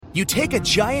You take a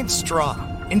giant straw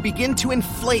and begin to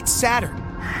inflate Saturn.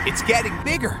 It's getting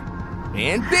bigger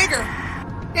and bigger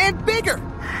and bigger.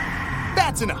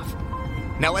 That's enough.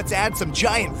 Now let's add some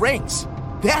giant rings.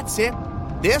 That's it.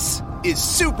 This is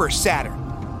Super Saturn,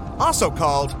 also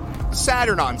called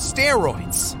Saturn on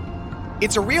steroids.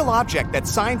 It's a real object that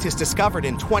scientists discovered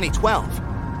in 2012,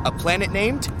 a planet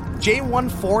named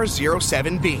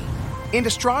J1407b. And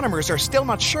astronomers are still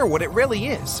not sure what it really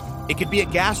is. It could be a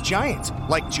gas giant,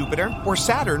 like Jupiter or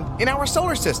Saturn in our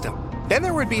solar system. Then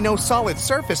there would be no solid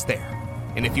surface there.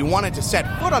 And if you wanted to set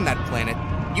foot on that planet,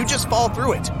 you just fall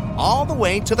through it, all the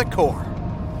way to the core.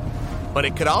 But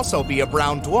it could also be a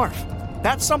brown dwarf.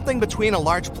 That's something between a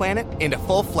large planet and a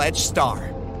full-fledged star.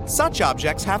 Such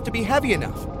objects have to be heavy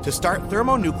enough to start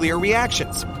thermonuclear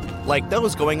reactions, like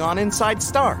those going on inside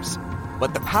stars.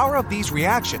 But the power of these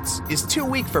reactions is too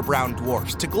weak for brown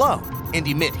dwarfs to glow and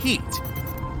emit heat.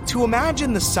 To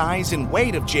imagine the size and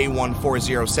weight of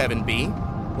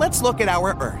J1407b, let's look at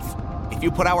our Earth. If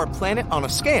you put our planet on a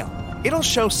scale, it'll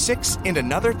show 6 and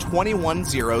another 21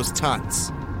 zeros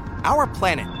tons. Our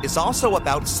planet is also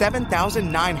about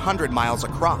 7,900 miles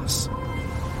across.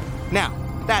 Now,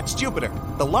 that's Jupiter,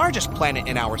 the largest planet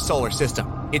in our solar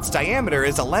system. Its diameter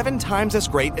is 11 times as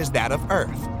great as that of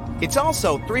Earth. It's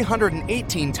also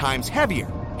 318 times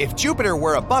heavier. If Jupiter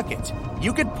were a bucket,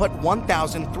 you could put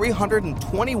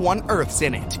 1,321 Earths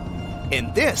in it.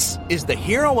 And this is the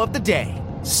hero of the day,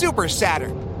 Super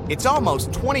Saturn. It's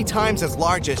almost 20 times as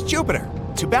large as Jupiter.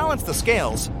 To balance the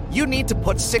scales, you need to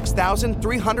put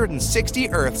 6,360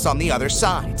 Earths on the other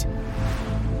side.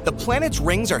 The planet's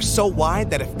rings are so wide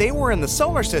that if they were in the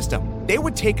solar system, they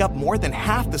would take up more than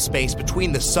half the space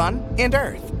between the Sun and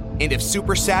Earth. And if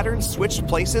Super Saturn switched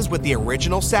places with the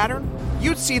original Saturn,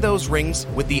 you'd see those rings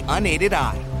with the unaided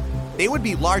eye. They would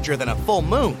be larger than a full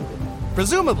moon.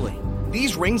 Presumably,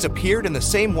 these rings appeared in the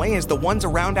same way as the ones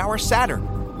around our Saturn.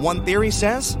 One theory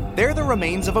says they're the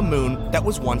remains of a moon that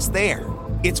was once there.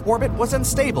 Its orbit was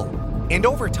unstable, and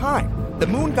over time, the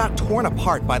moon got torn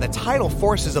apart by the tidal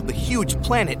forces of the huge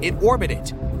planet it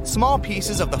orbited. Small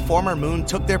pieces of the former moon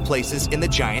took their places in the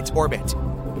giant's orbit.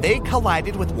 They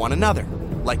collided with one another,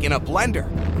 like in a blender.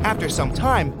 After some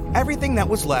time, everything that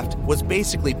was left was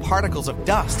basically particles of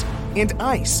dust and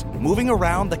ice moving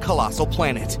around the colossal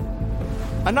planet.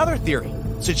 Another theory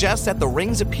suggests that the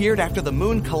rings appeared after the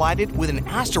moon collided with an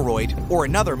asteroid or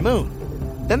another moon.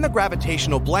 Then the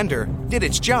gravitational blender did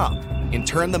its job and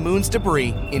turned the moon's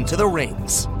debris into the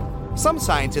rings. Some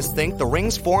scientists think the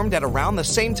rings formed at around the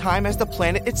same time as the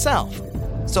planet itself.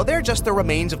 So they're just the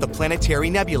remains of the planetary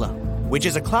nebula, which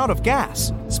is a cloud of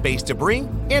gas, space debris,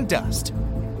 and dust.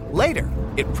 Later,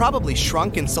 it probably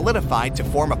shrunk and solidified to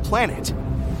form a planet.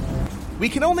 We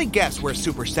can only guess where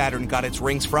Super Saturn got its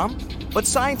rings from, but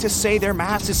scientists say their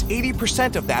mass is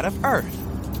 80% of that of Earth.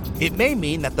 It may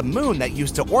mean that the moon that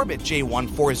used to orbit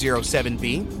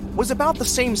J1407b was about the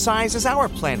same size as our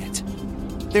planet.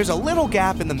 There's a little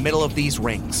gap in the middle of these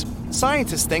rings.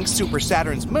 Scientists think Super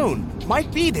Saturn's moon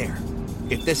might be there.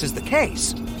 If this is the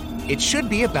case, it should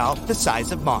be about the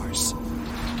size of Mars.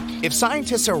 If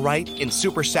scientists are right and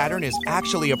Super Saturn is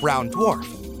actually a brown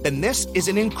dwarf, then this is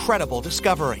an incredible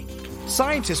discovery.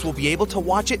 Scientists will be able to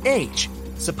watch it age.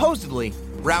 Supposedly,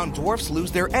 brown dwarfs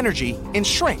lose their energy and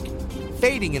shrink,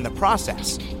 fading in the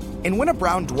process. And when a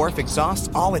brown dwarf exhausts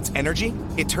all its energy,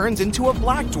 it turns into a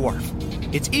black dwarf.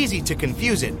 It's easy to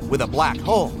confuse it with a black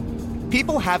hole.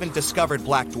 People haven't discovered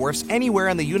black dwarfs anywhere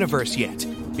in the universe yet,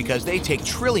 because they take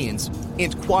trillions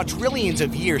and quadrillions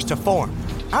of years to form.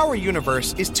 Our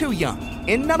universe is too young,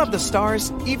 and none of the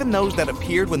stars, even those that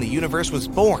appeared when the universe was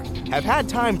born, have had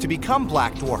time to become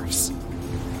black dwarfs.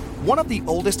 One of the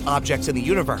oldest objects in the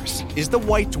universe is the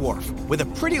white dwarf, with a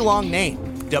pretty long name,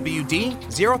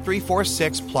 WD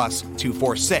 0346 plus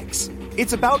 246.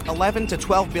 It's about 11 to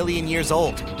 12 billion years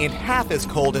old and half as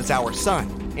cold as our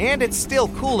sun, and it's still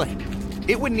cooling.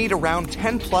 It would need around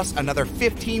 10 plus another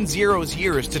 15 zeros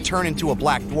years to turn into a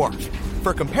black dwarf.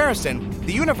 For comparison,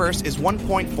 the universe is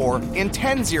 1.4 and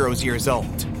 10 zeros years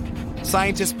old.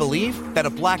 Scientists believe that a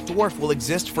black dwarf will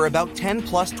exist for about 10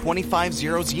 plus 25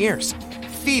 zeros years,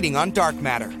 feeding on dark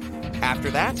matter.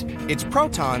 After that, its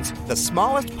protons, the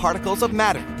smallest particles of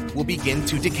matter, will begin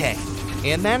to decay.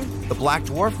 And then, the black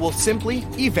dwarf will simply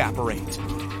evaporate.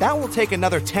 That will take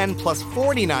another 10 plus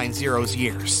 49 zeros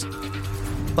years.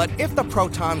 But if the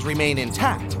protons remain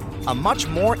intact, a much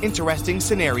more interesting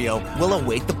scenario will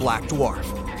await the black dwarf.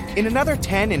 In another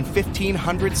 10 and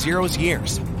 1500 zeros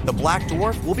years, the black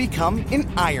dwarf will become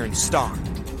an iron star.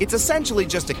 It's essentially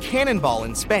just a cannonball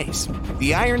in space.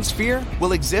 The iron sphere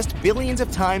will exist billions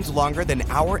of times longer than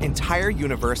our entire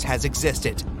universe has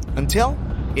existed, until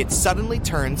it suddenly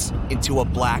turns into a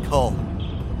black hole.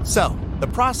 So, the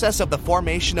process of the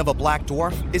formation of a black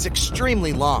dwarf is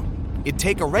extremely long. It'd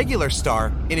take a regular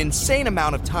star an insane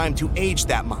amount of time to age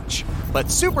that much.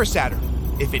 But Super Saturn,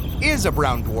 if it is a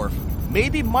brown dwarf, may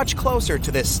be much closer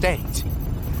to this state.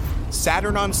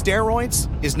 Saturn on steroids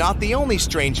is not the only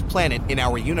strange planet in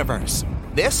our universe.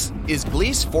 This is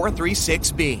Gliese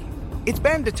 436b. It's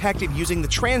been detected using the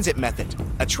transit method.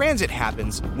 A transit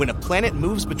happens when a planet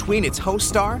moves between its host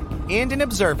star and an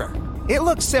observer. It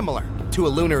looks similar to a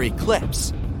lunar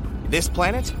eclipse. This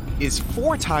planet is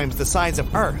 4 times the size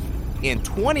of Earth and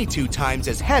 22 times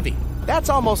as heavy. That's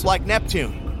almost like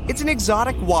Neptune. It's an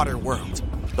exotic water world.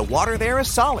 The water there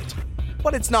is solid,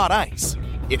 but it's not ice.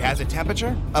 It has a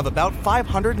temperature of about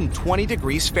 520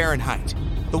 degrees Fahrenheit.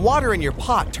 The water in your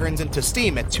pot turns into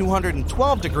steam at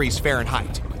 212 degrees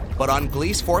Fahrenheit. But on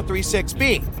Gliese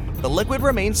 436b, the liquid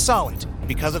remains solid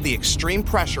because of the extreme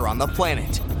pressure on the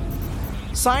planet.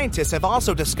 Scientists have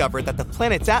also discovered that the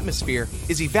planet's atmosphere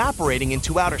is evaporating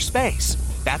into outer space.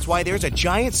 That's why there's a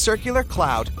giant circular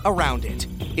cloud around it.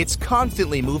 It's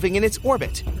constantly moving in its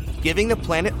orbit, giving the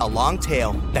planet a long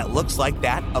tail that looks like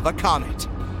that of a comet.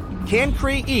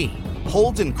 Cancri E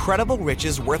holds incredible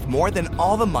riches worth more than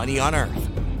all the money on Earth.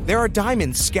 There are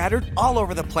diamonds scattered all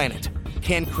over the planet.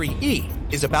 Cancri E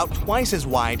is about twice as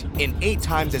wide and 8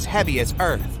 times as heavy as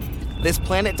Earth. This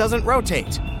planet doesn't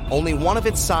rotate. Only one of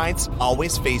its sides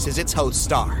always faces its host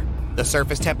star. The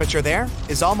surface temperature there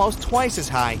is almost twice as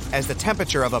high as the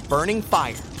temperature of a burning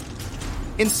fire.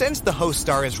 And since the host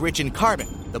star is rich in carbon,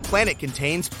 the planet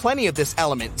contains plenty of this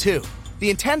element too. The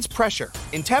intense pressure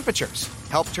and temperatures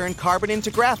help turn carbon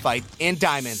into graphite and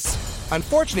diamonds.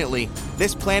 Unfortunately,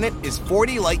 this planet is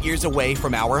 40 light years away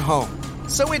from our home,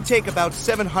 so it'd take about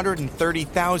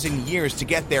 730,000 years to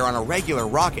get there on a regular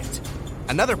rocket.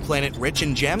 Another planet rich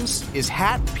in gems is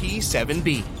HAT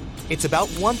P7b. It's about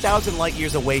 1,000 light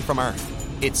years away from Earth.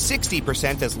 It's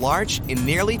 60% as large and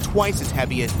nearly twice as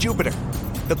heavy as Jupiter.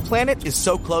 The planet is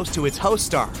so close to its host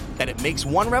star that it makes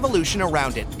one revolution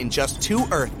around it in just 2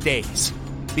 Earth days.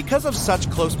 Because of such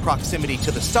close proximity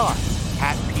to the star,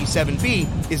 HAT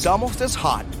P7b is almost as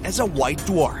hot as a white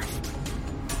dwarf.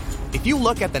 If you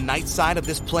look at the night side of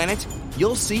this planet,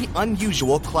 you'll see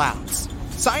unusual clouds.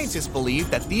 Scientists believe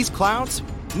that these clouds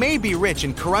may be rich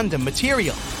in corundum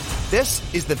material. This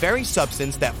is the very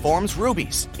substance that forms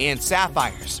rubies and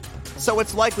sapphires, so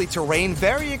it's likely to rain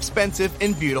very expensive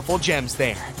and beautiful gems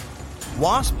there.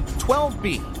 WASP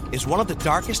 12b is one of the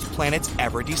darkest planets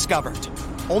ever discovered.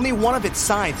 Only one of its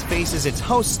sides faces its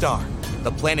host star.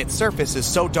 The planet's surface is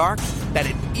so dark that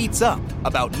it eats up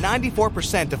about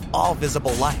 94% of all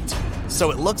visible light,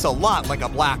 so it looks a lot like a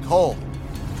black hole.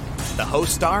 The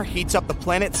host star heats up the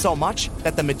planet so much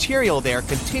that the material there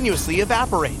continuously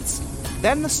evaporates.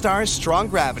 Then the star's strong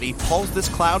gravity pulls this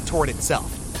cloud toward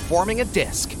itself, forming a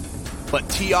disk. But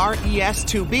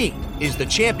TRES-2b is the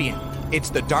champion. It's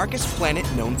the darkest planet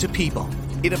known to people.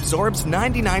 It absorbs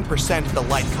 99% of the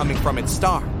light coming from its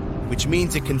star, which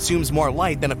means it consumes more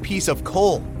light than a piece of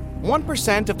coal.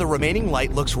 1% of the remaining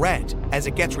light looks red as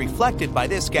it gets reflected by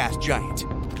this gas giant.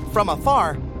 From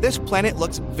afar, this planet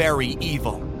looks very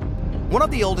evil. One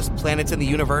of the oldest planets in the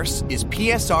universe is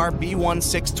PSR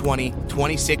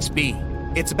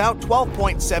B1620-26b. It's about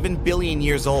 12.7 billion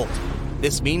years old.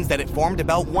 This means that it formed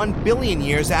about 1 billion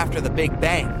years after the Big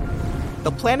Bang.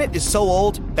 The planet is so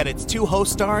old that its 2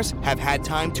 host stars have had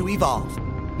time to evolve.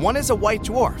 One is a white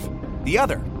dwarf. The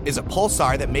other is a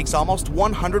pulsar that makes almost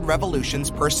 100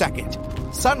 revolutions per second.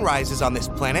 Sunrises on this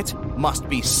planet must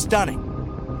be stunning.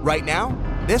 Right now,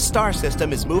 this star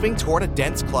system is moving toward a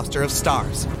dense cluster of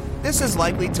stars. This is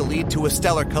likely to lead to a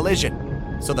stellar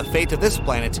collision, so the fate of this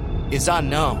planet is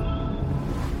unknown.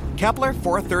 Kepler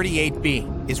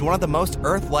 438b is one of the most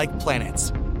Earth-like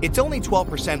planets. It's only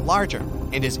 12% larger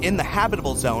and is in the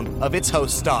habitable zone of its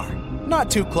host star. Not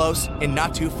too close and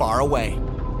not too far away.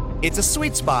 It's a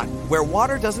sweet spot where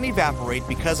water doesn't evaporate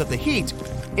because of the heat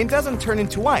and doesn't turn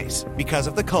into ice because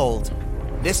of the cold.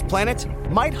 This planet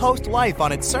might host life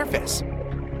on its surface.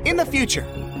 In the future,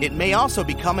 it may also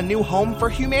become a new home for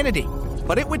humanity,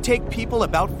 but it would take people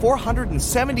about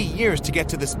 470 years to get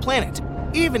to this planet,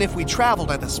 even if we traveled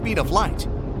at the speed of light,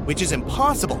 which is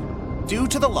impossible due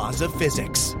to the laws of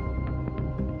physics.